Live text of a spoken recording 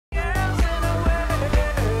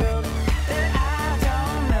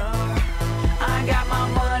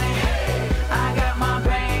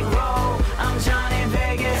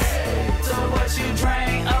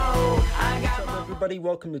everybody.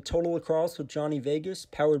 Welcome to Total Lacrosse with Jonny Vegas,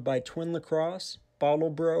 powered by Twin Lacrosse,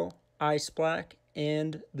 Bottle Bro, Ice Black,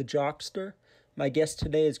 and The Jockster. My guest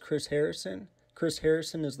today is Chris Harrison. Chris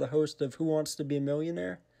Harrison is the host of Who Wants to Be a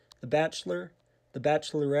Millionaire, The Bachelor, The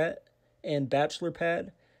Bachelorette, and Bachelor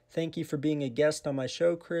Pad. Thank you for being a guest on my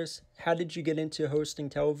show, Chris. How did you get into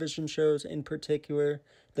hosting television shows, in particular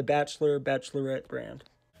the Bachelor, Bachelorette brand?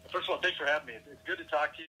 First of all, thanks for having me. It's good to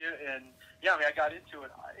talk to you. And yeah, I got into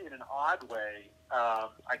it in an odd way.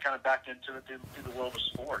 I kind of backed into it through the world of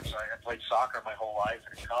sports. I played soccer my whole life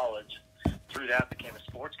in college. Through that, became a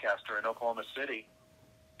sportscaster in Oklahoma City,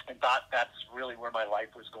 and thought that's really where my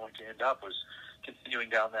life was going to end up, was continuing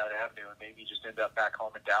down that avenue and maybe just end up back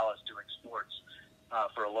home in Dallas doing sports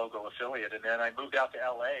for a local affiliate. And then I moved out to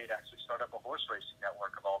LA to actually start up a horse racing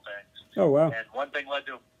network of all things. Oh, wow. And one thing led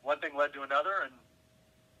to another, and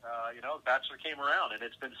Bachelor came around, and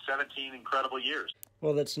it's been 17 incredible years.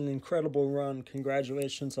 Well, that's an incredible run.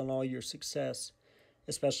 Congratulations on all your success,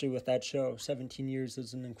 especially with that show. 17 years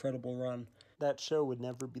is an incredible run. That show would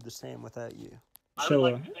never be the same without you. I would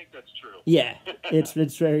like to think that's true. Yeah,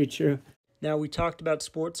 it's very true. Now, we talked about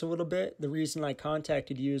sports a little bit. The reason I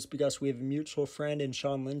contacted you is because we have a mutual friend in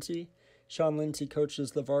Sean Lindsay. Sean Lindsay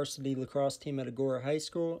coaches the varsity lacrosse team at Agora High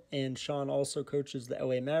School, and Sean also coaches the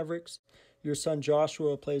LA Mavericks. Your son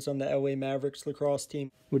Joshua plays on the LA Mavericks lacrosse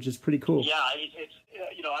team, which is pretty cool. Yeah,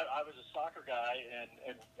 I was a soccer guy,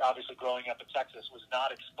 and obviously growing up in Texas was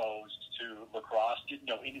not exposed to lacrosse, didn't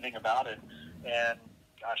know anything about it. And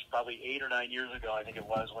gosh, probably 8 or 9 years ago, I think it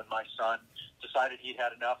was, when my son decided he'd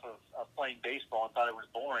had enough of playing baseball and thought it was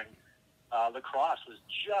boring. Lacrosse was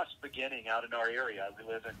just beginning out in our area. We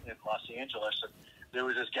live in Los Angeles, and there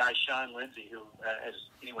was this guy, Sean Lindsay, who, as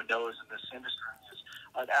anyone knows in this industry, is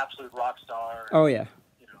an absolute rock star. Oh, yeah.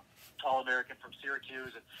 All-American from Syracuse.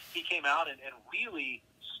 And he came out and really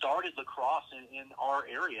started lacrosse in our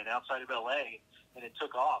area and outside of L.A., and it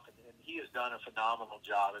took off. And he has done a phenomenal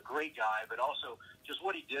job. A great guy, but also just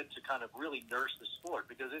what he did to kind of really nurse the sport,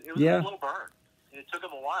 because it was a slow burn. And it took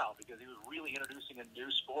him a while because he was really introducing a new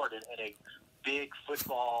sport in a big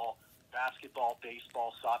football, basketball,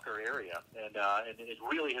 baseball, soccer area. And it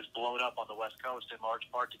really has blown up on the West Coast in large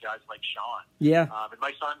part to guys like Sean. Yeah. And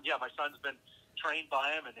my son's been trained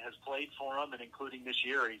by him and has played for him, and including this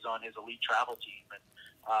year, he's on his elite travel team. And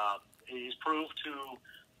he's proved to,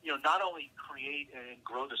 not only create and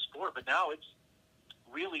grow the sport, but now it's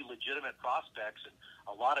really legitimate prospects, and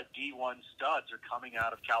a lot of D1 studs are coming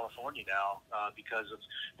out of California now because of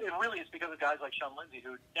guys like Sean Lindsay,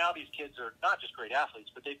 who now these kids are not just great athletes,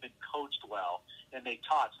 but they've been coached well and they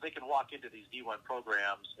taught, so they can walk into these D1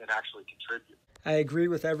 programs and actually contribute. I agree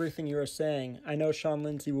with everything you are saying. I know Sean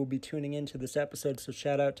Lindsay will be tuning into this episode, so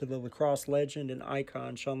shout out to the lacrosse legend and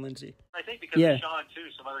icon, Sean Lindsay. I think because of Sean, too,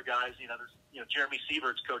 some other guys, there's Jeremy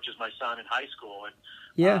Sieverts coaches my son in high school, and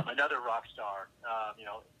another rock star,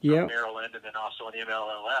 from Maryland, and then also in the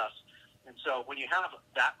MLS. And so when you have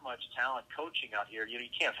that much talent coaching out here, you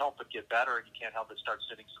can't help but get better, and you can't help but start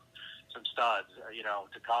sending some studs,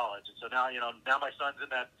 to college. And so now my son's in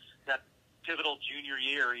that pivotal junior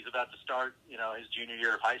year. He's about to start, his junior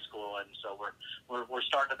year of high school, and so we're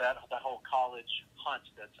starting that whole college hunt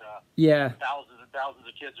that thousands and thousands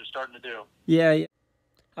of kids are starting to do. Yeah.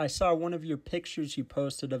 I saw one of your pictures you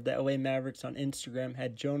posted of the LA Mavericks on Instagram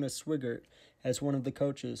had Jonah Swigert as one of the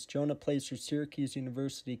coaches. Jonah plays for Syracuse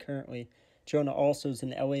University currently. Jonah also is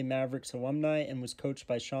an LA Mavericks alumni and was coached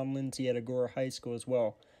by Sean Lindsay at Agora High School as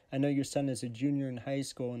well. I know your son is a junior in high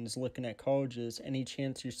school and is looking at colleges. Any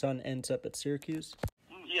chance your son ends up at Syracuse?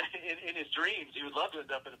 Yeah, in his dreams, he would love to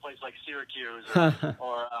end up in a place like Syracuse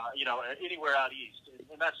or anywhere out east.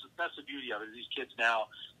 And that's the beauty of it. These kids now,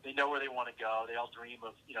 they know where they want to go. They all dream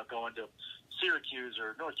of going to Syracuse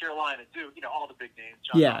or North Carolina, Duke, all the big names,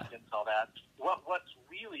 John Hopkins, all that. What's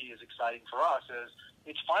really is exciting for us is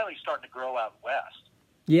it's finally starting to grow out west.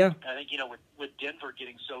 Yeah. I think, with Denver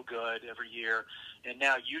getting so good every year, and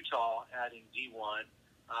now Utah adding D1,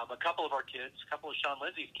 a couple of Sean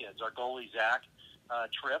Lindsay's kids, our goalie, Zach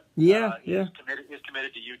Tripp, is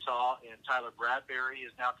committed to Utah, and Tyler Bradbury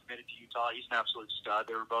is now committed to Utah. He's an absolute stud.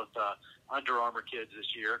 They were both Under Armour kids this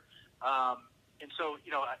year. And so,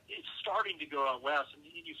 it's starting to go out west, and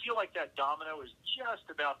you feel like that domino is just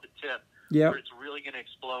about the tip where it's really going to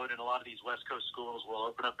explode, and a lot of these West Coast schools will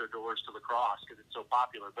open up their doors to lacrosse because it's so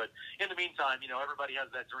popular. But in the meantime, everybody has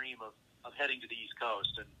that dream of heading to the East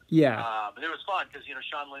Coast. And and it was fun because,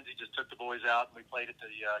 Sean Lindsay just took the boys out, and we played at the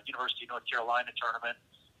University of North Carolina tournament.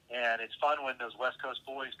 And it's fun when those West Coast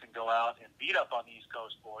boys can go out and beat up on the East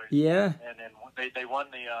Coast boys. Yeah. And then they won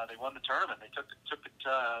the tournament. They took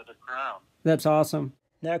the crown. That's awesome.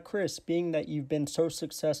 Now, Chris, being that you've been so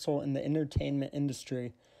successful in the entertainment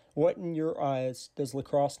industry, what in your eyes does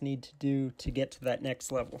lacrosse need to do to get to that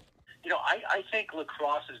next level? I think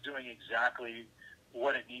lacrosse is doing exactly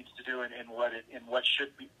what it needs to do and what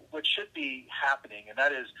should be happening, and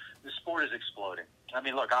that is the sport is exploding. I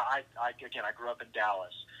mean, look, I grew up in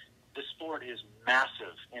Dallas. The sport is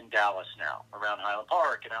massive in Dallas now, around Highland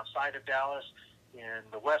Park and outside of Dallas. In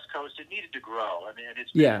the West Coast, it needed to grow. I mean,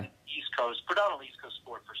 it's been East Coast, predominantly East Coast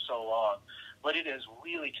sport for so long, but it has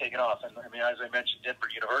really taken off. And I mean, as I mentioned,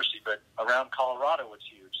 Denver University, but around Colorado, it's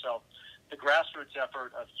huge. So the grassroots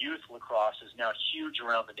effort of youth lacrosse is now huge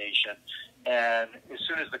around the nation. And as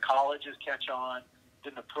soon as the colleges catch on,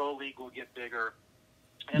 then the pro league will get bigger.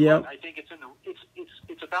 And look, I think it's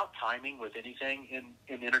about timing with anything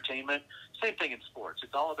in entertainment. Same thing in sports.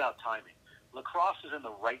 It's all about timing. Lacrosse is in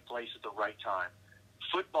the right place at the right time.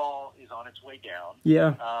 Football is on its way down.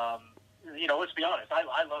 Let's be honest.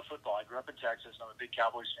 I love football. I grew up in Texas. I'm a big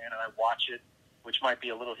Cowboys fan, and I watch it, which might be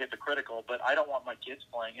a little hypocritical, but I don't want my kids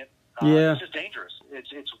playing it. It's just dangerous.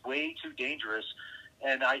 It's way too dangerous,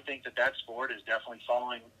 and I think that sport is definitely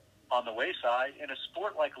falling on the wayside. And a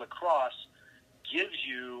sport like lacrosse gives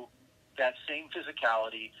you that same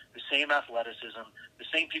physicality, the same athleticism, the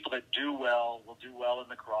same people that do well will do well in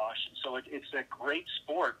lacrosse. And so it's a great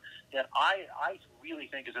sport that I really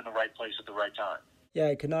think is in the right place at the right time. Yeah,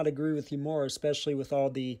 I could not agree with you more, especially with all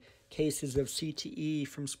the cases of CTE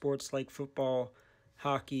from sports like football,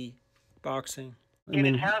 hockey, boxing. It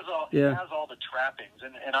has all the trappings,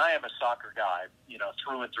 and I am a soccer guy,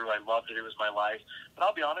 through and through. I loved it. It was my life. But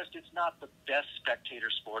I'll be honest, it's not the best spectator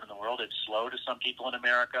sport in the world. It's slow to some people in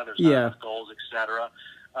America. There's not enough goals, etc.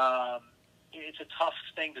 It's a tough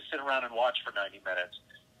thing to sit around and watch for 90 minutes.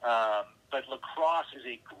 But lacrosse is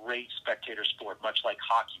a great spectator sport, much like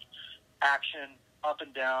hockey. Action, up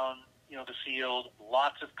and down, the field,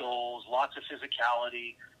 lots of goals, lots of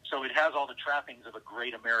physicality. So it has all the trappings of a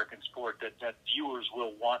great American sport that viewers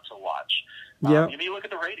will want to watch. I mean, look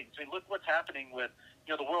at the ratings. I mean, look what's happening with,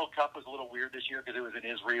 the World Cup was a little weird this year because it was in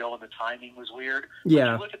Israel and the timing was weird. But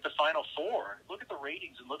you look at the Final Four, look at the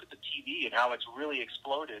ratings and look at the TV and how it's really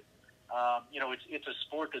exploded. It's a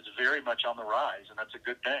sport that's very much on the rise, and that's a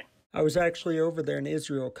good thing. I was actually over there in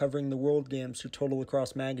Israel covering the World Games for Total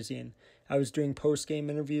Lacrosse magazine. I was doing post-game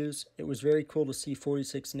interviews. It was very cool to see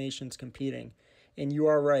 46 nations competing. And you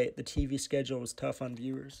are right, the TV schedule was tough on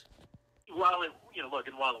viewers. While it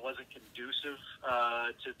wasn't conducive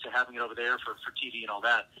to having it over there for TV and all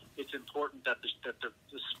that, it's important that the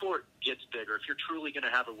sport gets bigger. If you're truly going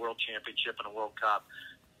to have a world championship and a World Cup,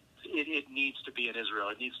 it needs to be in Israel.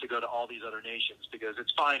 It needs to go to all these other nations because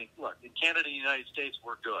it's fine. Look, in Canada and the United States,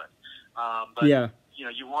 we're good. But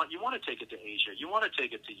you want to take it to Asia. You want to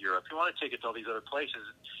take it to Europe. You want to take it to all these other places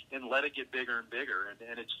and let it get bigger and bigger.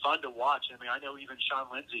 And it's fun to watch. I mean, I know even Sean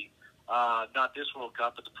Lindsay, not this World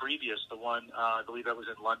Cup, but the previous, the one, I believe that was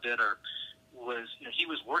in London, he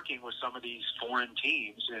was working with some of these foreign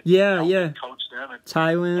teams. And coached them. And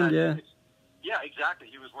Thailand, Yeah, exactly.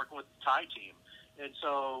 He was working with the Thai team. And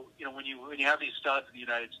so, when you have these studs in the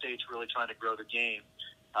United States really trying to grow the game,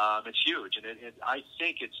 it's huge. And I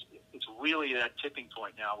think it's really that tipping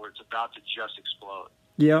point now where it's about to just explode.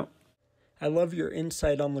 Yeah. I love your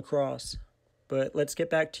insight on lacrosse. But let's get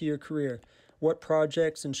back to your career. What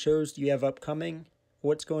projects and shows do you have upcoming?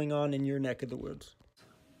 What's going on in your neck of the woods?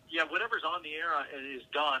 Yeah, whatever's on the air is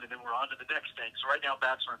done, and then we're on to the next thing. So right now,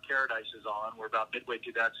 Bachelor in Paradise is on. We're about midway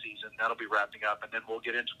through that season. That'll be wrapping up, and then we'll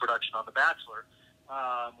get into production on The Bachelor,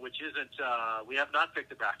 which isn't we have not picked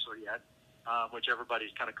The Bachelor yet, which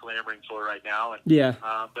everybody's kind of clamoring for right now. And,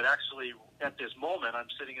 but actually, at this moment,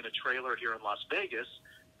 I'm sitting in a trailer here in Las Vegas.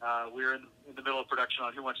 We're in the middle of production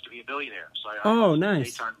on Who Wants to Be a Millionaire. So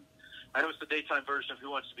nice. I know it's the daytime version of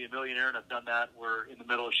Who Wants to Be a Millionaire, and I've done that. We're in the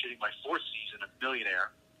middle of shooting my 4th season of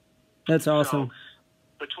Millionaire. That's awesome. So,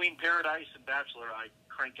 between Paradise and Bachelor, I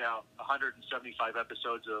crank out 175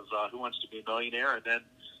 episodes of Who Wants to Be a Millionaire, and then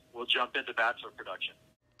we'll jump into Bachelor production.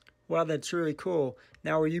 Wow, that's really cool.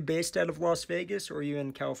 Now, are you based out of Las Vegas, or are you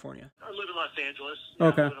in California? I live in Los Angeles.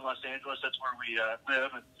 Okay. I live in Los Angeles. That's where we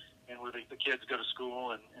live, and where the kids go to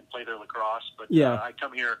school and play their lacrosse. But I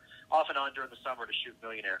come here off and on during the summer to shoot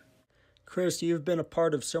Millionaire. Chris, you've been a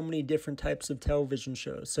part of so many different types of television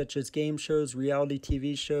shows, such as game shows, reality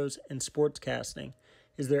TV shows, and sportscasting.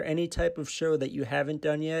 Is there any type of show that you haven't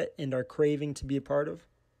done yet and are craving to be a part of?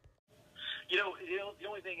 The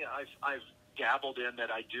only thing I've dabbled in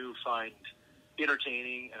that I do find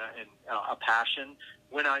entertaining and a passion,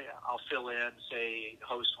 when I'll fill in, say,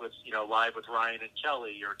 host with, Live with Ryan and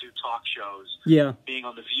Kelly, or do talk shows, being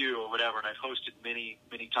on The View or whatever, and I've hosted many,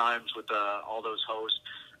 many times with all those hosts.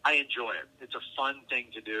 I enjoy it. It's a fun thing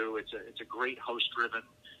to do. It's a great host-driven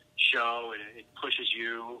show, and it pushes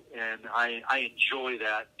you, and I enjoy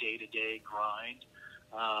that day-to-day grind.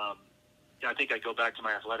 I think I go back to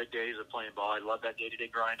my athletic days of playing ball. I love that day-to-day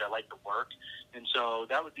grind. I like the work. And so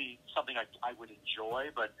that would be something I would enjoy.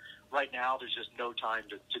 But right now, there's just no time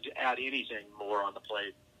to add anything more on the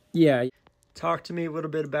plate. Yeah. Talk to me a little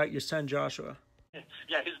bit about your son, Joshua.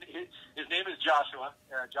 Yeah, his name is Joshua.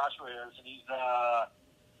 Joshua is, and he's a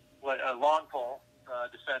long pole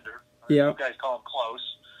defender. Yeah. You guys call him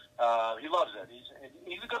close. He loves it. He's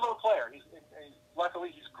a good little player. Luckily,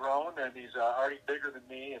 he's grown, and he's already bigger than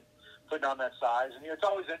me and putting on that size. And it's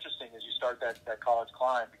always interesting as you start that college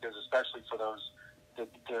climb, because especially for the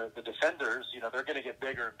defenders, they're going to get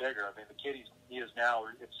bigger and bigger. I mean, the kid he is now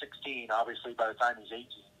at 16. Obviously, by the time he's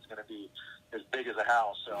 18, he's going to be as big as a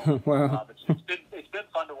house. So wow. It's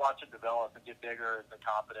been fun to watch him develop and get bigger and the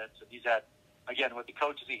confidence. And he's had, again, with the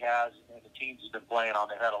coaches he has and the teams he's been playing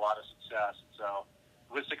on, they've had a lot of success. So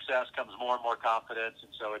with success comes more and more confidence.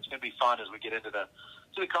 And so it's going to be fun as we get into the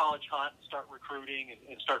college hunt and start recruiting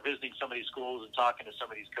and start visiting some of these schools and talking to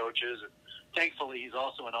some of these coaches. And thankfully, he's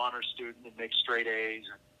also an honor student and makes straight A's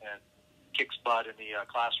and kicks butt in the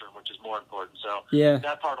classroom, which is more important. So yeah,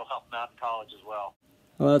 that part will help him out in college as well.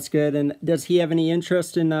 Well, that's good. And does he have any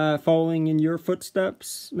interest in following in your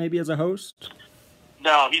footsteps, maybe as a host?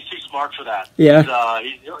 No, he's too smart for that. Yeah.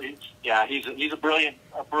 He's a brilliant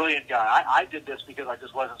guy. I did this because I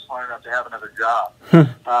just wasn't smart enough to have another job.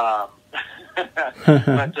 But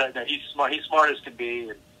no, he's smart. He's smart as can be,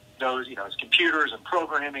 and knows his computers and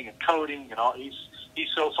programming and coding and all. He's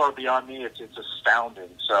so far beyond me. It's astounding.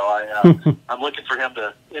 So I'm looking for him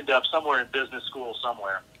to end up somewhere in business school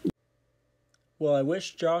somewhere. Well, I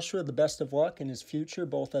wish Joshua the best of luck in his future,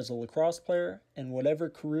 both as a lacrosse player and whatever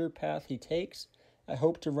career path he takes. I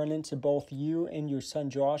hope to run into both you and your son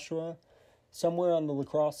Joshua somewhere on the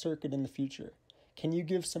lacrosse circuit in the future. Can you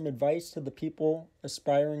give some advice to the people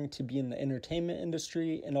aspiring to be in the entertainment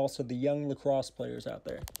industry and also the young lacrosse players out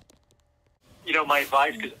there? My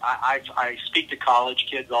advice, because I speak to college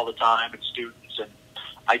kids all the time and students, and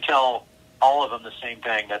I tell all of them the same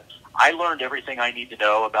thing, that I learned everything I need to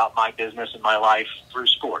know about my business and my life through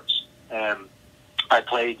sports. I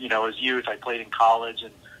played, as youth, I played in college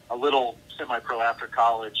and a little semi-pro after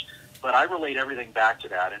college, but I relate everything back to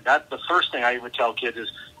that. And that's the first thing I would tell kids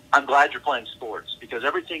is, I'm glad you're playing sports, because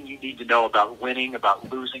everything you need to know about winning,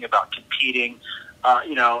 about losing, about competing, how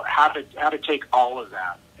to take all of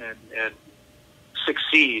that and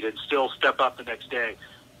succeed and still step up the next day.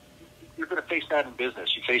 You're going to face that in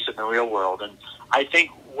business. You face it in the real world. And I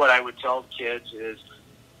think what I would tell kids is,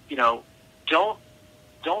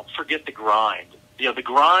 don't forget the grind. The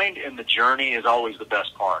grind and the journey is always the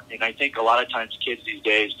best part. And I think a lot of times kids these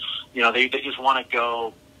days, they just want to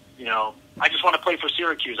go, I just want to play for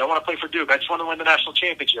Syracuse. I want to play for Duke. I just want to win the national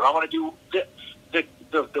championship. I want to do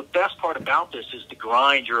the best part about this is the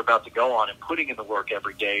grind you're about to go on and putting in the work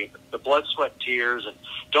every day, the blood, sweat, and tears. And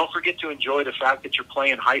don't forget to enjoy the fact that you're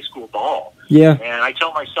playing high school ball. Yeah. And I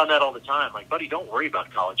tell my son that all the time. Like, buddy, don't worry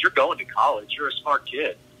about college. You're going to college. You're a smart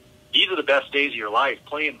kid. These are the best days of your life,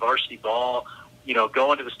 playing varsity ball,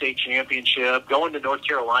 going to the state championship, going to North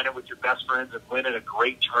Carolina with your best friends and winning a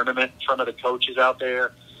great tournament in front of the coaches out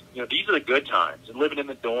there. These are the good times. And living in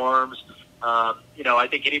the dorms. I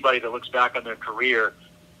think anybody that looks back on their career,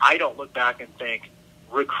 I don't look back and think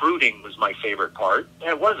recruiting was my favorite part.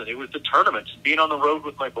 It wasn't. It was the tournaments, being on the road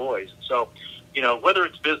with my boys. So, whether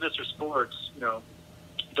it's business or sports,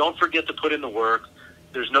 don't forget to put in the work.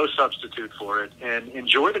 There's no substitute for it. And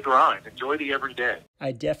enjoy the grind. Enjoy the everyday.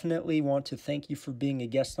 I definitely want to thank you for being a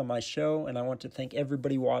guest on my show, and I want to thank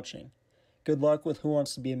everybody watching. Good luck with Who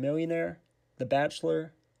Wants to Be a Millionaire, The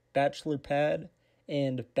Bachelor, Bachelor Pad,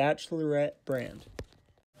 and Bachelorette brand.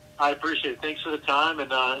 I appreciate it. Thanks for the time, and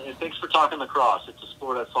thanks for talking lacrosse. It's a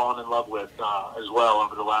sport I've fallen in love with as well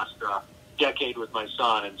over the last decade with my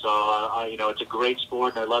son. And so, it's a great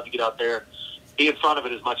sport, and I love to get out there, be in front of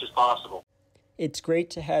it as much as possible. It's great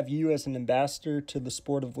to have you as an ambassador to the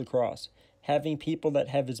sport of lacrosse. Having people that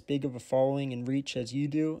have as big of a following and reach as you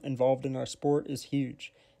do involved in our sport is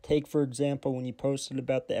huge. Take, for example, when you posted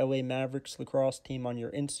about the LA Mavericks lacrosse team on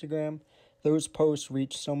your Instagram. Those posts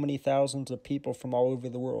reached so many thousands of people from all over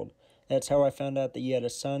the world. That's how I found out that you had a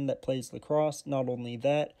son that plays lacrosse. Not only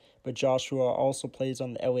that, but Joshua also plays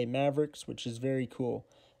on the LA Mavericks, which is very cool.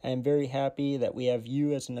 I am very happy that we have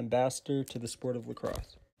you as an ambassador to the sport of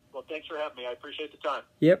lacrosse. Well, thanks for having me. I appreciate the time.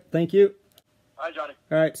 Yep, thank you. All right, Johnny.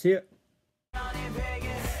 All right, see ya. Jonny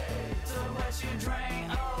Vegas, so what you drink?